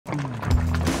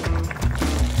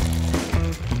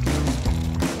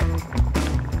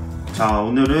자,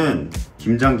 오늘은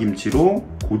김장김치로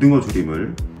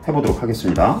고등어조림을 해보도록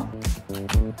하겠습니다.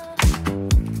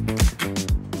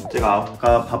 제가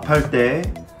아까 밥할 때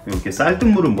이렇게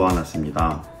쌀뜨물을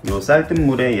모아놨습니다. 이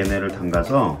쌀뜨물에 얘네를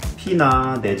담가서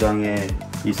피나 내장에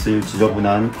있을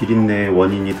지저분한 비린내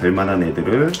원인이 될 만한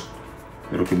애들을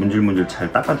이렇게 문질문질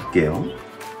잘 닦아줄게요.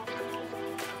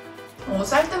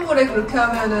 쌀뜨물에 그렇게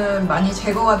하면은 많이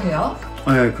제거가 돼요?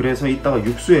 네, 그래서 이따가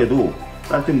육수에도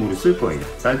쌀뜨물을 쓸 거예요.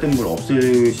 쌀뜨물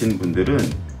없으신 분들은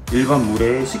일반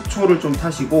물에 식초를 좀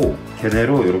타시고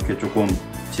걔네로 이렇게 조금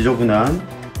지저분한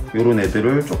요런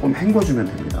애들을 조금 헹궈주면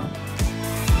됩니다.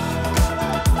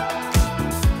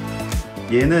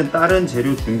 얘는 다른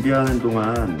재료 준비하는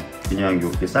동안 그냥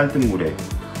이렇게 쌀뜨물에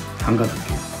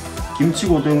담가줄게요.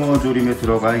 김치고등어조림에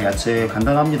들어갈 야채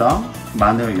간단합니다.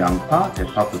 마늘, 양파,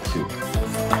 대파, 고추.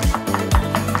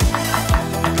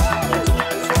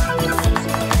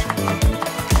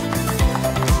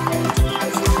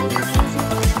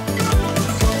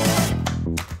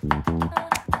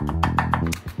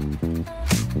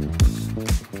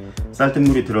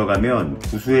 쌀뜨물이 들어가면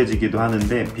구수해지기도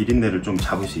하는데 비린내를 좀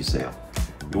잡을 수 있어요.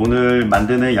 오늘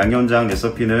만드는 양념장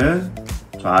레시피는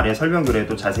저 아래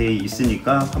설명글에도 자세히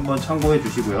있으니까 한번 참고해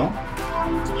주시고요.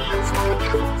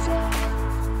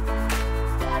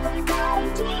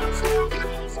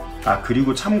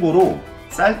 그리고 참고로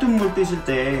쌀뜨물 뜨실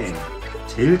때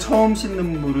제일 처음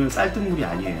씻는 물은 쌀뜨물이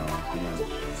아니에요. 그냥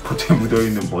겉에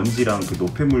묻어있는 먼지랑 그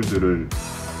노폐물들을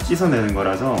씻어내는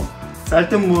거라서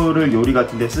쌀뜨물을 요리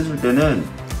같은 데 쓰실 때는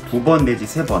 2번 내지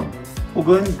 3번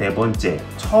혹은 4번째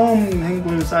처음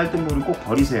헹군 쌀뜨물을 꼭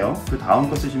버리세요. 그 다음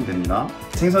거 쓰시면 됩니다.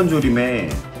 생선조림에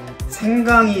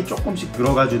생강이 조금씩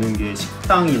들어가 주는 게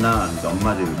식당이나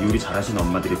엄마들, 요리 잘하시는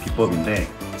엄마들의 비법인데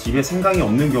집에 생강이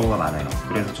없는 경우가 많아요.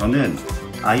 그래서 저는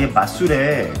아예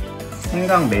맛술에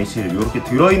생강 매실 이렇게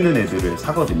들어있는 애들을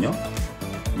사거든요.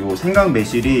 요 생강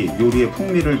매실이 요리의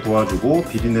풍미를 도와주고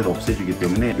비린내도 없애주기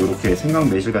때문에 이렇게 생강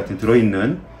매실 같은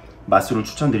들어있는 맛술을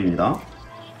추천드립니다.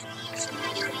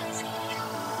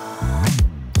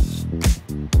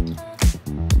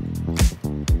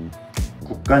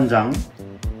 국간장.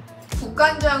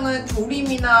 국간장은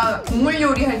조림이나 국물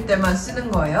요리할 때만 쓰는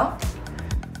거예요?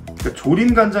 그러니까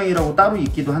조림간장이라고 따로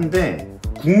있기도 한데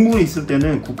국물이 있을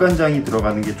때는 국간장이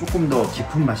들어가는 게 조금 더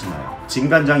깊은 맛이 나요.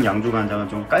 진간장, 양조간장은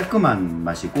좀 깔끔한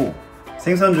맛이고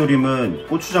생선조림은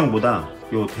고추장보다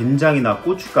요 된장이나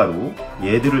고춧가루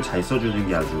얘들을 잘 써주는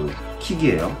게 아주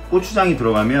킥이에요. 고추장이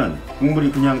들어가면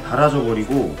국물이 그냥 달아져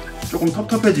버리고 조금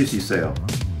텁텁해질 수 있어요.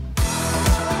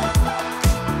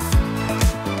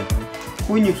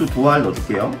 코인 육수 2알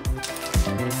넣어줄게요.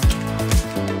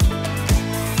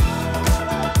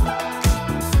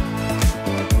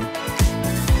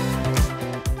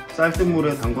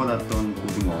 쌀뜨물에 담궈놨던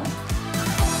고등어.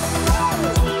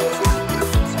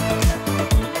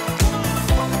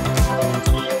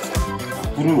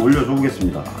 불을 올려줘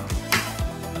보겠습니다.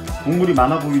 국물이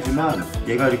많아 보이지만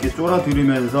얘가 이렇게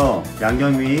쫄아들으면서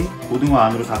양념이 고등어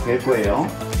안으로 다 될 거예요.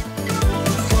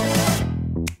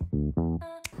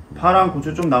 파랑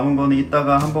고추 좀 남은 거는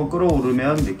이따가 한번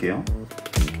끓어오르면 넣을게요.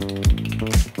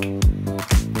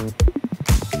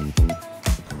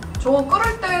 저거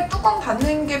끓을 때 뚜껑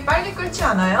닫는 게 빨리 끓지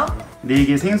않아요? 근데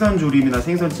이게 생선조림이나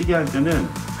생선찌개 할 때는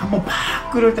한번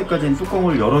팍 끓을 때까지는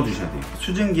뚜껑을 열어주셔야 돼요.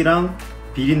 수증기랑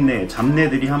비린내,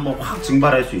 잡내들이 한번 확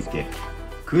증발할 수 있게.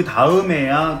 그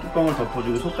다음에야 뚜껑을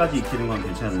덮어주고 속까지 익히는 건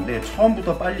괜찮은데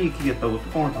처음부터 빨리 익히겠다고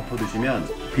뚜껑을 덮어두시면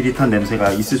비릿한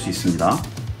냄새가 있을 수 있습니다.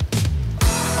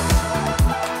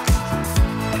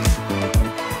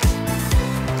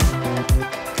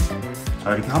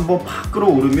 자, 이렇게 한번 팍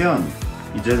끓어오르면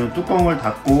이제는 뚜껑을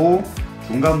닫고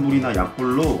중간불이나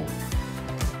약불로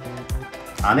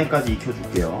안에까지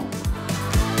익혀줄게요.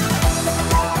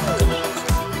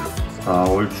 자,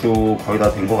 얼추 거의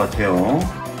다 된 것 같아요.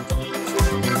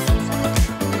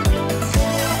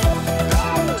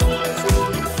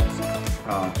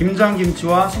 자,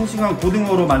 김장김치와 싱싱한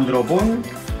고등어로 만들어본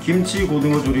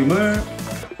김치고등어조림을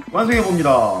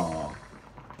완성해봅니다.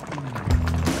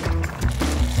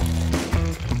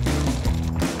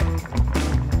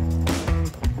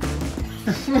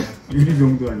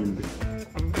 유리병도 아닌데.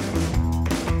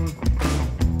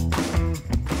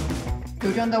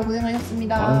 요리한다고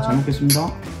고생하셨습니다. 잘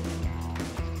먹겠습니다.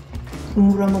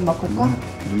 국물 한번 맛볼까?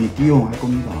 눈이 띠용 할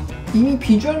겁니다. 이미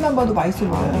비주얼만 봐도 맛있어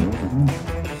보여요.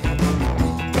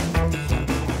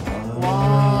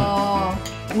 와,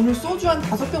 오늘 소주 한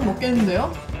 5병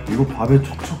먹겠는데요? 이거 밥에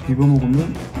척척 비벼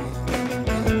먹으면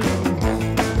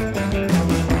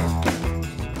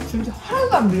진짜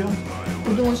하나도 안 비려.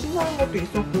 고등어 신선한 것도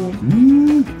있었고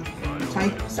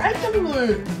자기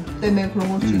쌀뜨물 때문에 그런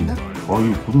걸 수 있나?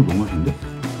 이거 고등어 너무 맛있는데?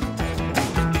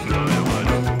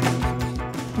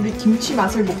 우리 김치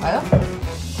맛을 볼까요?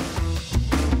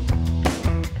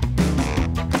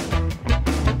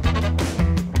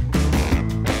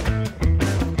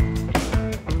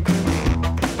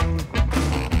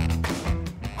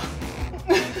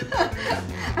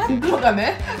 안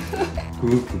들어가네?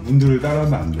 그분들을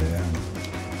따라하면 안 돼.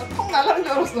 턱 나가는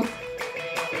줄 알았어.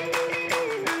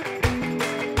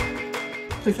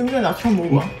 좀 전에 나처럼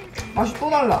먹어봐. 맛이 또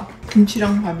달라.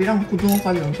 김치랑 밥이랑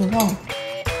고등어까지 얹혀서.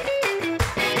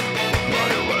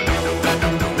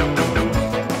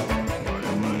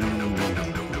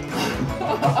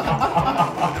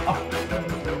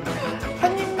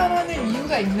 한 입만 하는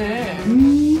이유가 있네.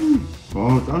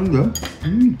 짠데?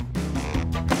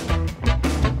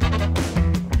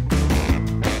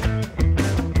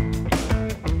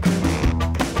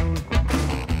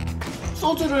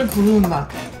 소주를 부르는 맛.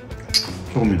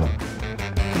 조금이다.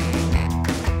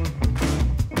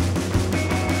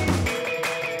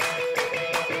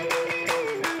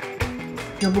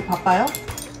 여보 바빠요?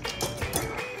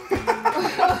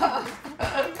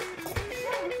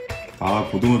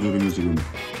 고등어조림이 지금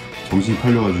정신이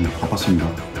팔려가지고 바빴습니다.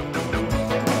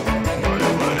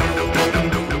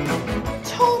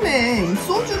 처음에 이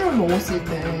소주를 먹었을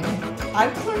때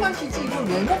알코올 맛이지 이걸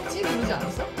왜 먹지? 그러지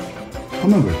않았어?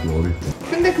 한번 그랬어요, 어릴 때.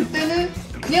 근데 그때는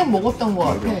그냥 먹었던 거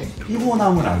같아.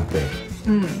 피곤함을 알 때,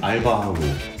 알바하고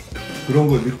그런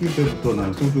걸 느낄 때부터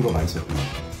난 소주가 맛있었구나.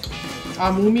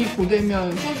 몸이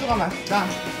고되면 소주가 맛있다.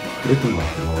 그랬던 것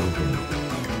같아요, 어릴 때는.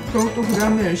 그리고 또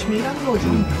그러면 열심히 일하는 거지.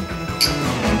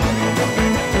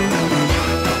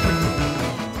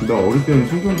 나 어릴 때는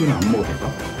생선조림 안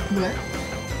먹었을까? 왜?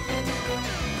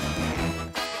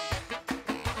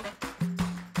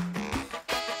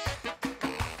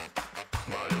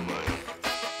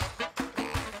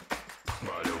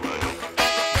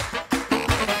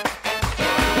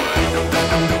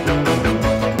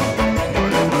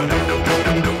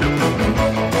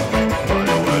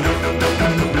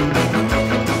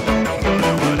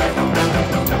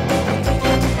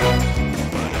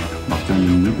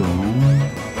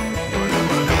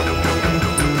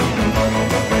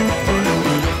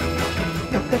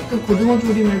 역대급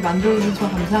고등어조림을 만들어주셔서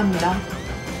감사합니다.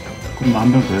 그럼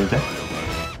한 병 더 해도 돼?